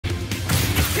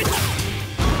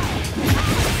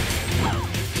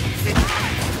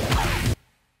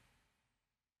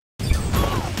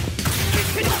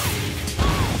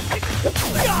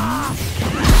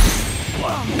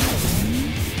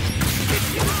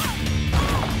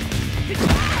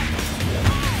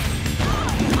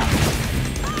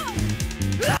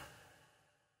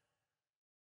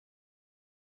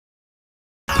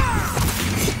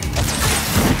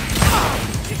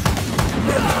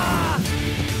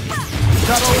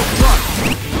Shadow Strike!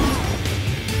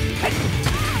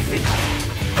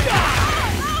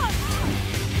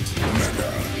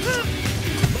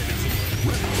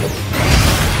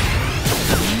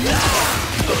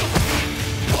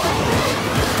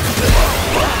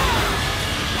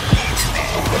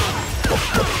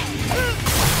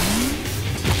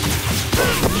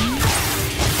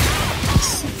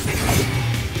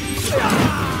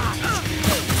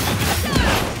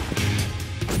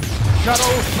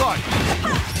 Shadow Strike!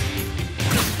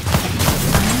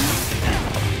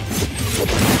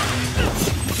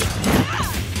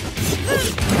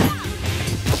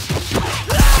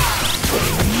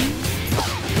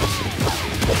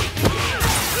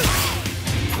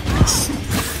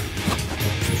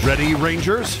 Ready,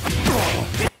 Rangers?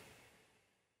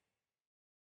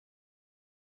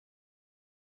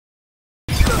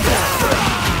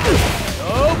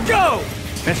 Oh, go!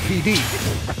 SPD.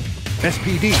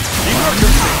 SPD.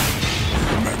 Emergency!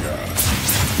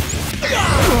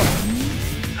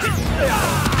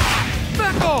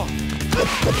 Back off!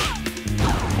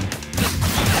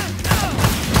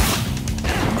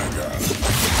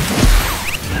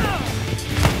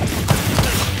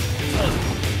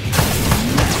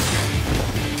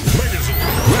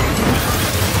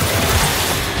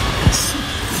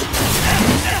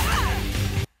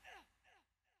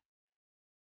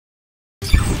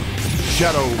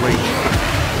 Shadow Ranger.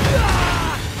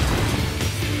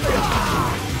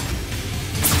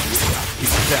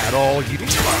 Is that all you...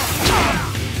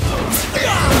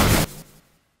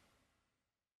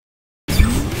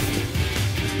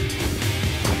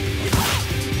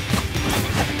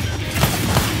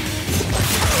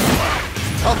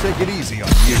 I'll take it easy on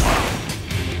you.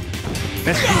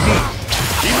 SPD.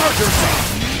 Emergency.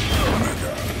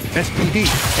 SPD.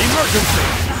 Emergency.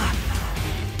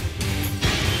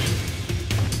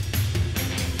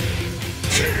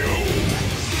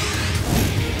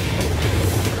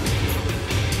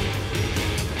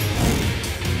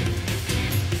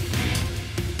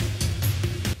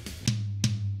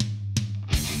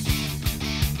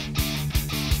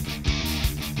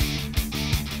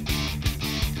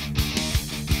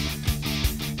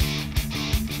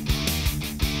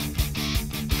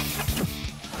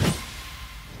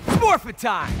 Forfeit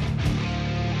time!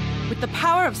 With the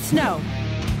power of snow.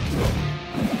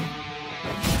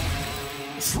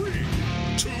 3,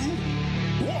 2,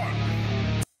 1.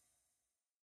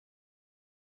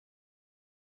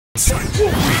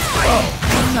 Oh,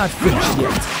 I'm not finished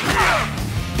yet.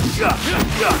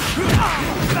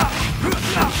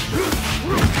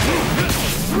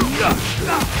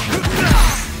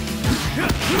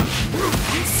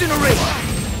 Incinerate!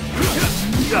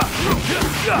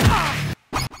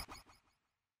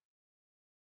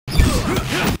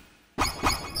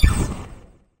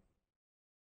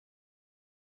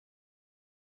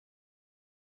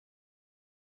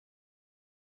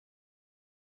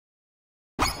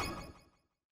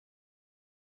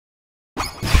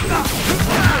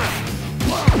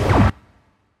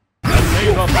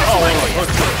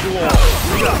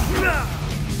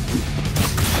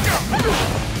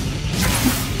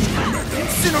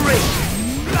 Incinerate!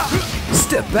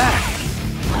 Step back!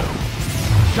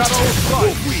 Shadow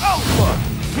Strike!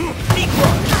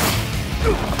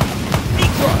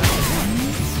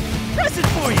 Present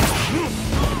for you!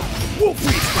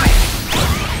 Wolfie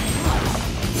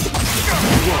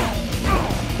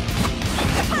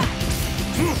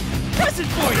Present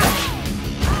for you!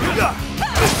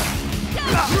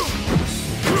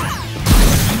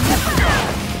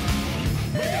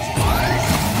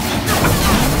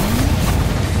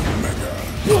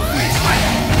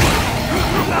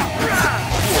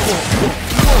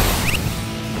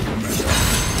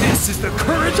 This is the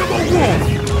courage of a wolf!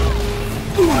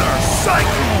 Lunar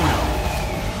Cyclone!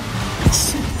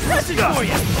 Present for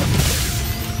you!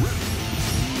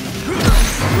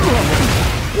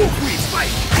 Wolfie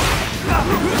fight!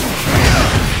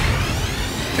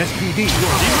 SPD!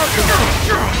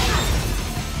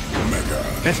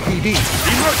 SPD!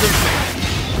 Emergency!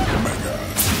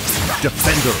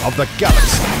 Defender of the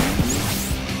Galaxy!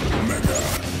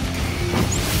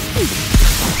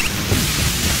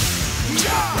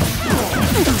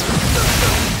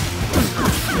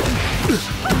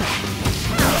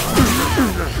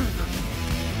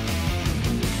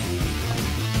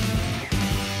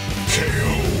 Kill.